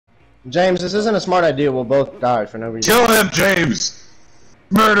James, this isn't a smart idea. We'll both die for no reason. Kill him, James!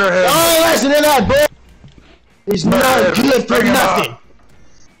 Murder him! Oh, listen to that, boy! He's not good for nothing. Up.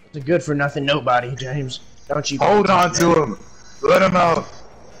 He's a good for nothing nobody, James. Don't you hold on to him. Let him out.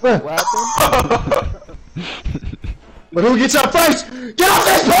 What happened? But who gets up first? Get off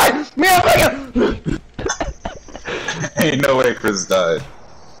this part! Me and Megan! Ain't no way Chris died.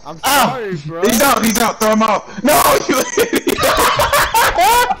 I'm sorry, bro. He's out, throw him out! No, you idiot!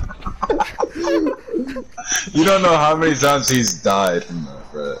 You don't know how many times he's died from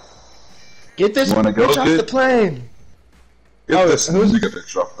that, bro. Get this bitch off the plane! Get this nigga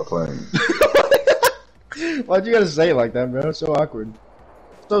bitch off the plane. Why'd you gotta say it like that, bro? It's so awkward.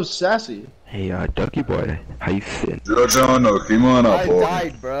 So sassy. Hey, Ducky boy, how you feeling? Jojo, no, come on up, boy. I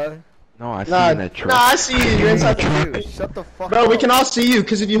died, bro. No, I see you in that truck. Nah, I see you. You're inside the truck. Shut the fuck up. Bro, we can all see you,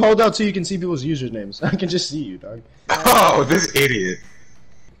 because if you hold out too, you can see people's usernames. I can just see you, dog. Oh, this idiot.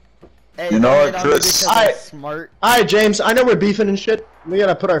 Hey, you know what, Chris? Smart. Alright, James, I know we're beefing and shit. We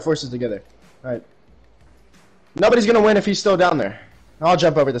gotta put our forces together. Alright. Nobody's gonna win if he's still down there. I'll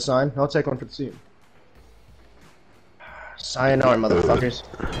jump over the sign. I'll take one for the team. Sayonara, motherfuckers.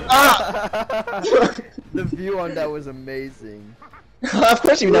 The view on that was amazing. Of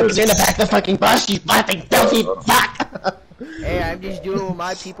course you know, because you're in the back of the fucking bus, you fucking filthy fuck! Hey, I'm just doing what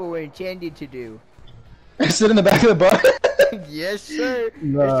my people were intended to do. Sit in the back of the bus? Yes, sir.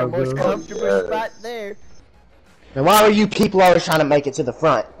 Nah, it's the most bro. comfortable spot there. And why were you people always trying to make it to the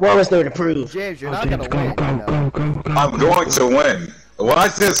front? What was there to prove? James, you're not James, gonna win. go. I'm going to win.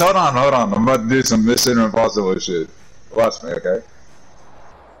 Watch this, hold on. I'm about to do some Mission Impossible shit. Watch me, okay?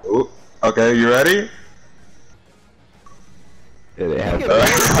 Ooh, okay, you ready? Yeah, they have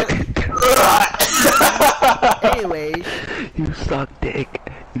Anyways. You suck dick.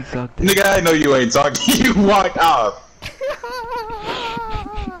 You suck dick. Nigga, I know you ain't talking. You walked off.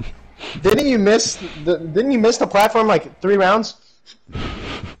 Didn't you miss the platform like 3 rounds?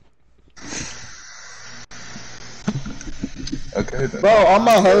 Okay then. Bro, on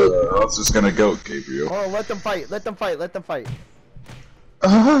my hood. I was just gonna go, Gabriel. Oh, let them fight. Let them fight. Let them fight.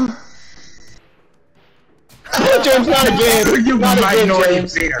 James, not again. You Not again, minority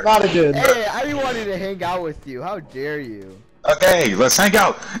James. theater. Not again. Hey, I wanted to hang out with you. How dare you? Okay, let's hang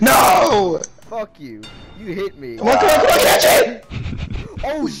out. No! Fuck you. You hit me. Come on, catch it!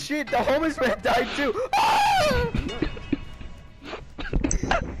 Oh shit, the homeless man died too. Ah!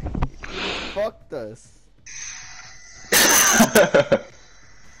 Fucked us.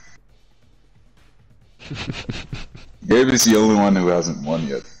 Gabe is the only one who hasn't won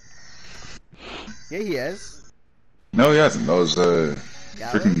yet. Yeah, he has. No, he hasn't. That was, Gallon?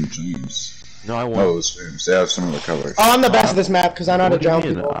 freaking James. No, I won. No, it was James. They have similar colors. Oh, I'm the best of this map because I know how to What do you drown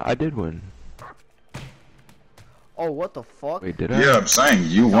mean? people. I did win. Oh, what the fuck? Wait, did I? Yeah, I'm saying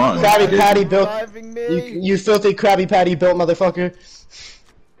you won. Krabby Patty built. Driving me. You filthy Krabby Patty built motherfucker.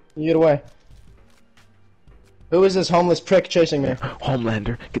 You get away. Who is this homeless prick chasing me?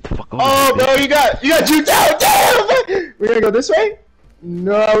 Homelander, get the fuck over Oh, here, bro, bitch. you got juked out. Damn! We're gonna go this way?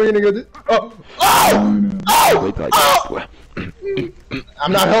 No, we're gonna go this. Oh! Oh! Wait, like, Oh!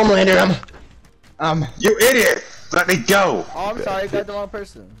 I'm not Homelander. I'm. You idiot! Let me go! Oh, I'm sorry, I got the wrong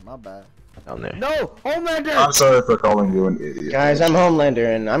person. My bad. down there. No, Homelander! I'm sorry for calling you an idiot. Guys, I'm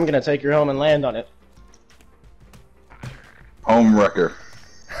Homelander, and I'm gonna take your home and land on it. Home wrecker.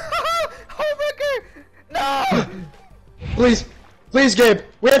 Homelander! No! Please, please, Gabe.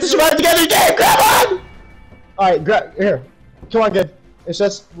 We have to survive together, Gabe. Grab on! Alright, grab here. Come on, Gabe. It's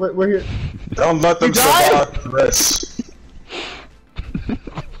just we're here. Don't let them You died? survive Chris.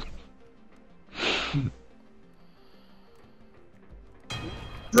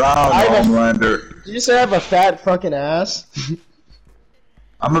 Drown, Homelander. Did you say I have a fat fucking ass?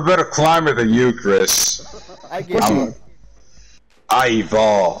 I'm a better climber than you, Chris. I get you. I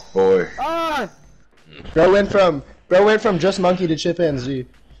evolve, boy. Ah! Bro went from just monkey to chimpanzee.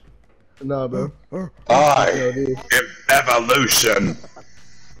 No, bro. I am evolution.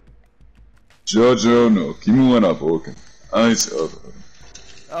 Jojo no Kimu wa boken. I saw.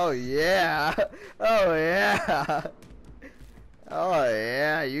 Oh yeah! Oh yeah! Oh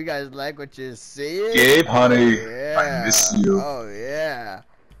yeah! You guys like what you see? Gabe, honey, Oh, yeah. I miss you. Oh yeah!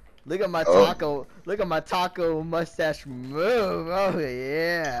 Look at my Oh. taco! Look at my taco mustache move! Oh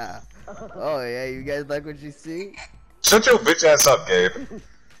yeah! Oh yeah! You guys like what you see? Shut your bitch ass up, Gabe.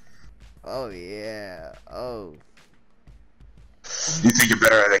 Oh yeah! Oh. You think you're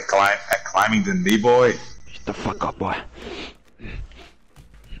better at climbing than me, boy? Shut the fuck up, boy.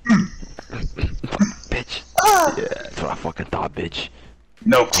 Bitch. Yeah, that's what I fucking thought, bitch.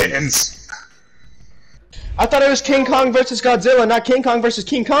 No kittens. I thought it was King Kong versus Godzilla, not King Kong versus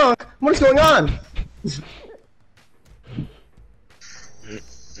King Kong. What is going on?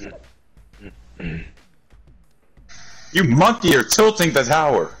 You monkey, you're tilting the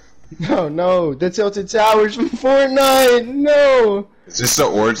tower. No, no, the tilted towers from Fortnite. No. Is this the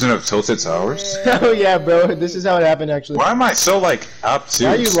origin of tilted towers? Oh yeah, bro. This is how it happened actually. Why am I so like obtuse?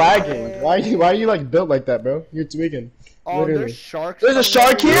 Why are you lagging? Why are you like built like that, bro? You're tweaking. Oh, Literally. there's sharks. There's a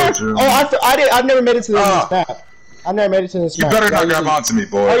shark here. Oh, I've never made it to this map. I've never made it to this You map. better not I grab usually- onto me,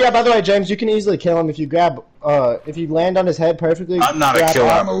 boy. Oh yeah, by the way, James, you can easily kill him if you grab, if you land on his head perfectly. I'm not a grab killer,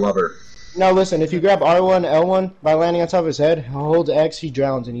 R- I'm a lover. No, listen, if you grab R1, L1 by landing on top of his head, hold X, he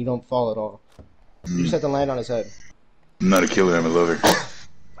drowns and you don't fall at all. You just have to land on his head. I'm not a killer, I'm a lover.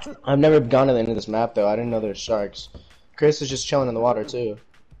 I've never gone to the end of this map though. I didn't know there's sharks. Chris is just chilling in the water too.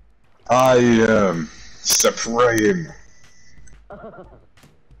 I am supreme.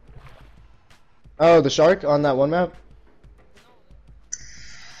 Oh, the shark on that one map?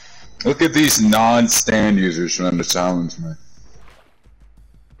 Look at these non-stand users trying to challenge me.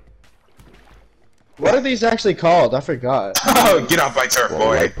 What are these actually called? I forgot. Oh, get off my turf, Well,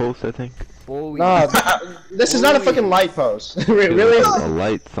 boy. light post, I think. Boy. Nah, this is not a fucking light post. Really? A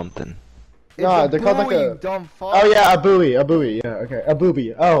light something. It's Nah, a they're called like buoy, a- you dumb fuck. Oh yeah, a buoy, yeah, okay, a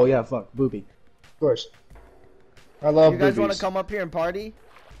booby. Oh yeah, fuck, booby. Of course. I love You guys boobies. want to come up here and party?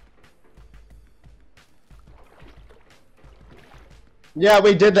 Yeah,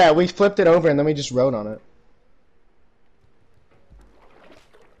 we did that. We flipped it over and then we just rode on it.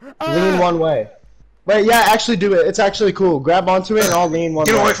 Lean one way. Wait, yeah, actually do it. It's actually cool. Grab onto it and I'll lean one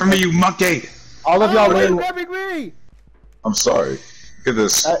Get way. away from me, you monkey! All of y'all Oh, they're lean. grabbing me! I'm sorry. Look at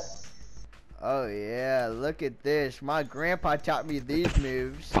this. Oh yeah, look at this. My grandpa taught me these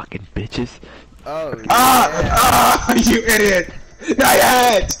moves. Fucking bitches. Oh yeah. Ah! You idiot! Not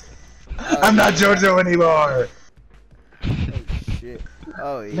yet! I'm not JoJo anymore! Shit.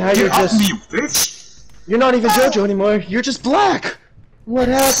 Oh yeah. Now you're Get off just. me, you bitch! You're not even JoJo anymore. You're just black. What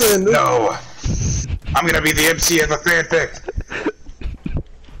happened? No! I'm gonna be the MC of a fanfic!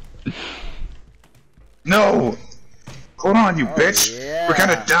 No! Hold on, you bitch! yeah. We're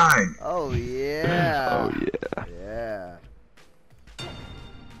kinda dying! Oh yeah. Oh yeah. Yeah.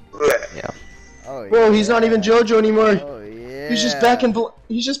 Yeah. Oh yeah. Bro, he's not even JoJo anymore. Oh yeah. He's just back in.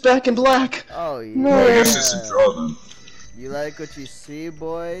 He's just back in black. Oh yeah. No. I guess it's a draw then. You like what you see,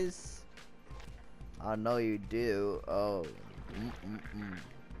 boys? I know you do. Oh. Mm-mm-mm.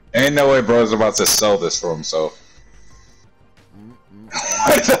 Ain't no way bro's about to sell this for himself. Mm-mm.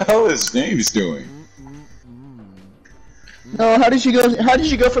 What the hell is James doing? No, how did you go? How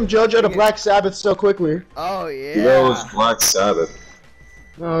did you go from JoJo to Black Sabbath so quickly? Oh yeah. That was Black Sabbath.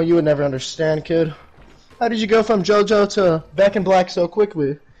 Oh, you would never understand, kid. How did you go from JoJo to Back in Black so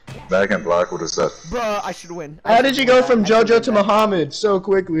quickly? Back in Black, what is that? Bruh, I should win. How did you go from JoJo to Muhammad so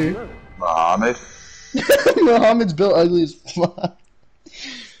quickly? Muhammad? Muhammad's built ugly as fuck.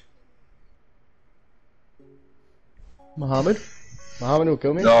 Muhammad? Muhammad will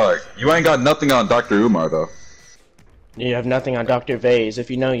kill me? Dog, you ain't got nothing on Dr. Umar though. You have nothing on Dr. Vase. If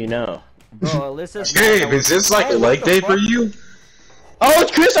you know, you know. Bro, Alyssa's Gabe, is this like a leg day for you? Oh,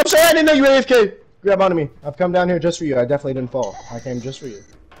 it's Chris! I'm sorry, I didn't know you were AFK! Grab onto me. I've come down here just for you. I definitely didn't fall. I came just for you.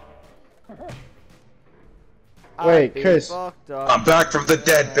 Wait, Chris. I'm back from the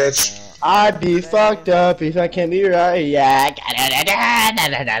dead, bitch. I'd be fucked up if I can't be right. Yeah.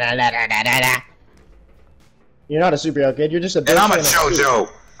 You're not a superhero kid. You're just a bitch. And I'm a in suit. JoJo.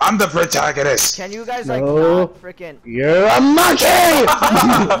 I'm the protagonist. Can you guys like No. not freaking? You're a monkey.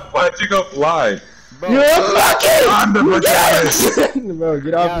 Why'd you go fly? Bro, You're a monkey. I'm the protagonist. Bro,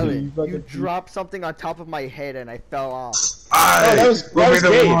 get off me. Gavin, You fucking. you dropped something on top of my head and I fell off. I that was will be the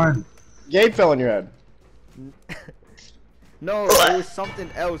Gabe. one. Gabe fell on your head. No, it was something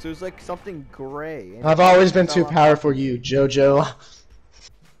else. It was like something gray. and I've it always been too fell off. powerful for you, JoJo.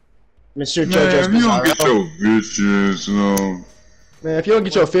 Mr. JoJo's Man, you don't get Bizarro. your bitches, no. Man, if you don't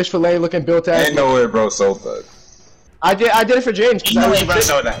get your fish fillet looking built ass, Ain't no way bro sold that. I did it for James. 'Cause You I know was he a bro tri-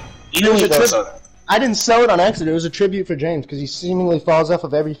 sold that. You it know was he a bro trip- sold that. I didn't sew it on accident. It was a tribute for James because he seemingly falls off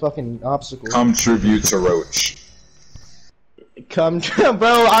of every fucking obstacle. Come tribute to Roach. Come,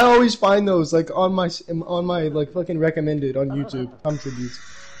 bro. I always find those like on my like fucking recommended on YouTube. Come tributes.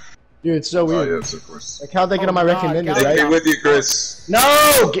 Dude, it's so Oh weird. yes, of course. Like how'd they get on my Oh, God, recommended, God. right? Hey, with you, Chris.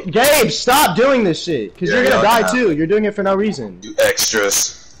 No, Gabe, stop doing this shit. Cause Yeah, you're gonna yeah, die yeah. too. You're doing it for no reason. You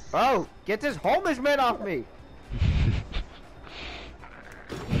extras. Bro, get this homeless man off me!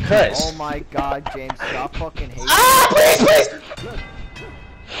 Chris. Oh my god, James, stop fucking hating. Ah, please, please.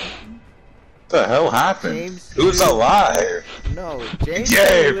 What the hell happened? James, Who's dude. alive? No, James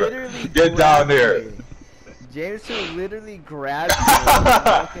Gabe, literally get down grabbed there. me. James who literally grabbed you and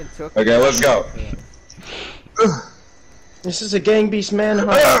fucking took Okay, let's go. This is a gang beast manhunt.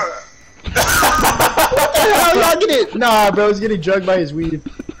 What the hell? Y'all get it? Nah, bro, he's getting drugged by his weed.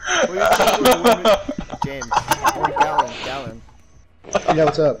 Who do you think would win James. Or Gallon. Yeah,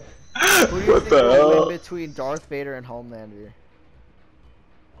 what's up? Who do you What think the will hell? win between Darth Vader and Homelander?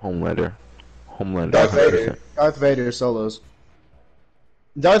 Homelander. Homelander. Darth 100%. Vader. Darth Vader solos.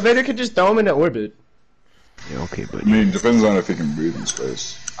 Darth Vader could just throw him into orbit. Yeah, okay, but I mean, it depends on if he can breathe in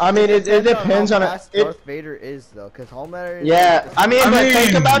space. I mean, it depends on how it. fast Darth Vader is though, because Homelander. Yeah, I mean, but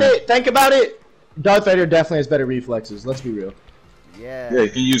think mean- about it. Think about it. Darth Vader definitely has better reflexes. Let's be real. Yeah. Yeah, he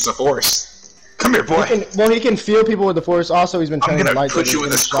can use the Force. Come here, boy. He can feel people with the Force. Also, he's been I'm training gonna lightsabers. put you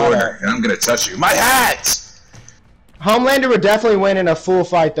in He's this been shot corner, and I'm gonna touch you. My hat! at. Homelander would definitely win in a full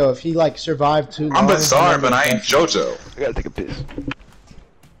fight though if he like survived too long. I'm bizarre, but I ain't JoJo. I gotta take a piss.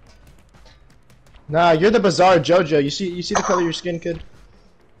 Nah, you're the bizarre JoJo. You see the color of your skin, kid?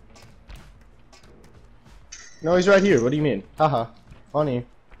 No, he's right here. What do you mean? Haha. Funny.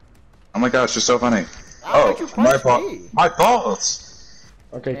 Oh my gosh, you're so funny. How did you my punch fault. me? My fault.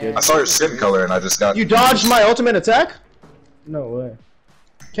 Okay, Man. kid. I saw your skin color, and I just got. You dodged my ultimate attack? No way.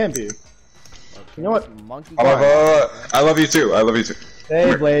 Can't be. You know what? Monkey. I love you too. I love you too.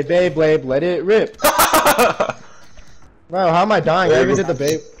 Beyblade, Beyblade, let it rip. Wow, how am I dying? I even did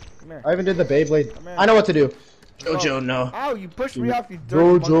the Come here. I even did the Beyblade. Come here. I know what to do. Jojo, no. Ow, you pushed me off, you dirty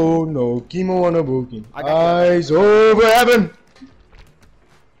monkey. Jojo, no. Kimo Wanabuki. I got you. Eyes over heaven.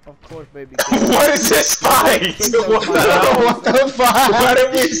 Of course, baby. What is this fight? What What the fuck? Why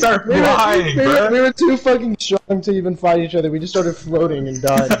did we start flying, bro? We were too fucking strong to even fight each other. We just started floating and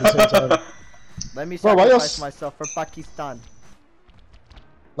died at the same time. Let me Bro, why sacrifice y'all myself for Pakistan.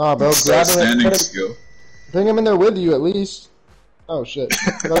 Nah, bro, Start grab him and standing put him, skill. bring him in there with you at least. Oh shit.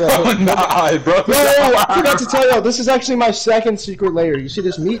 Oh nah, bro. Yo, I forgot to tell y'all, this is actually my second secret layer. You see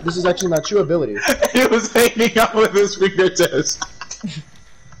this meat? This is actually my true ability. He was hanging out with his fingertips.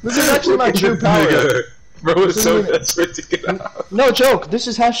 This is actually my true power. Bro was so This desperate to get out. No joke, this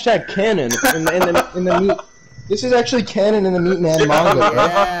is hashtag canon in the meat. This is actually canon in the Meat Man manga, bro.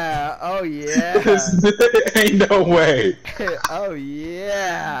 Yeah. Oh yeah. Ain't no way. Oh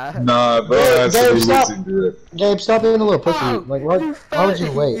yeah. Nah, bro. Gabe, That's Gabe, what he stop. would do. Gabe, stop being a little pussy. Ow, Like, why would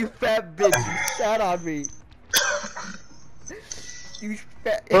you wait? You fat bitch. You sat on me. You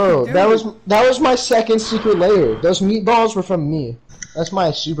fat. Bro, dude. that was my second secret layer. Those meatballs were from me. That's my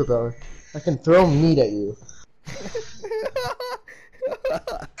superpower. I can throw meat at you.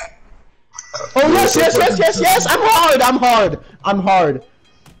 Oh yes! I'm hard.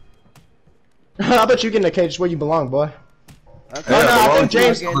 How about you get in the cage where you belong, boy? Okay. Oh no, I belong think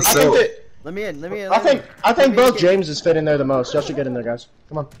James. to I the think that. Let me in. Let me in. I think Let me both get- Jameses fit in there the most. Y'all should get in there, guys.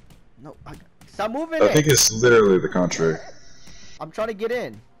 Come on. No. Stop moving I it. think it's literally the contrary. I'm trying to get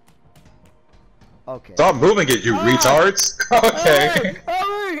in. Okay. Stop moving it, you retards. Okay.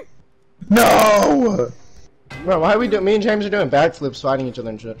 Hurry! No. Bro, why are we doing? Me and James are doing backflips, fighting each other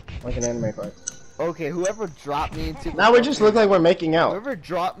and shit, like an anime fight. Okay, whoever dropped me into the Now we just look like we're making out. whoever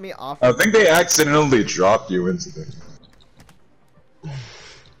dropped me off. I think they accidentally dropped you into the.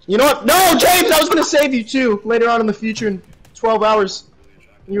 You know what? No, James, I was gonna save you too. Later on in the future, in 12 hours,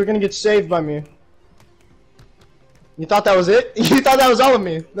 you were gonna get saved by me. You thought that was it? You thought that was all of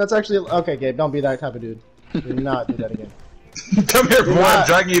me? That's actually okay, Gabe. Don't be that type of dude. Do not do that again. Come here, boy. Yeah. I'm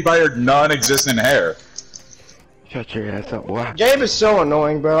dragging you by your non-existent hair. Shut your ass up, boy. Gabe is so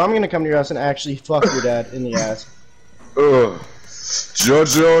annoying, bro. I'm gonna come to your house and actually fuck your dad in the ass. Ugh.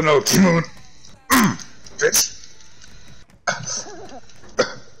 Jojo no Kimun. Bitch.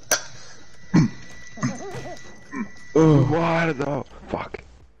 What the fuck?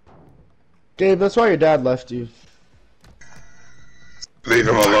 Gabe, that's why your dad left you. Leave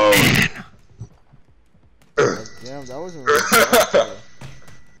him alone. Damn, that wasn't really fun.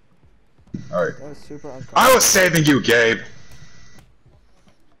 Alright. That was super uncomfortable. I was saving you, Gabe.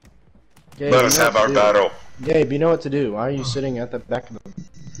 Gabe, Let you us know have what our to do. battle. Gabe, you know what to do. Why are you sitting at the back of the...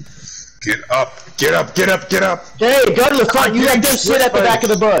 Get up. Get up. Get up. Get up. Gabe, go to the front. You let getting them sit at the split back of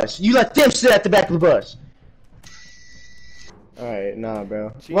the bus. You let them sit at the back of the bus. Alright, nah, bro.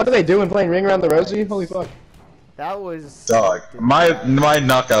 What are they doing? Playing Ring Around the Rosie? Holy fuck. That was Dog. My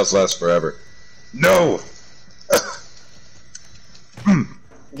knockouts last forever. No.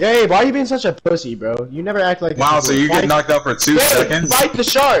 Gabe, why are you being such a pussy, bro? You never act like this Wow. before. So you get Fight- knocked out for 2 Gabe, seconds. fight the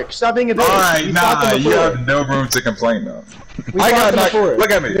shark. Stop being a bitch. Alright, We fought nah. them You before. have no room to complain though. We I fought got them knocked. before.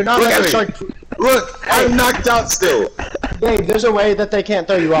 Look at me. You're not Look like at a me. shark. Look, I'm knocked out still. Dave, there's a way that they can't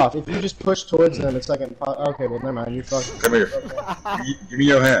throw you off. If you just push towards them, it's like okay, well, never mind. You're fucked. Come here. Give me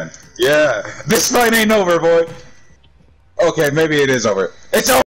your hand. Yeah. This fight ain't over, boy. Okay, maybe it is over. It's over.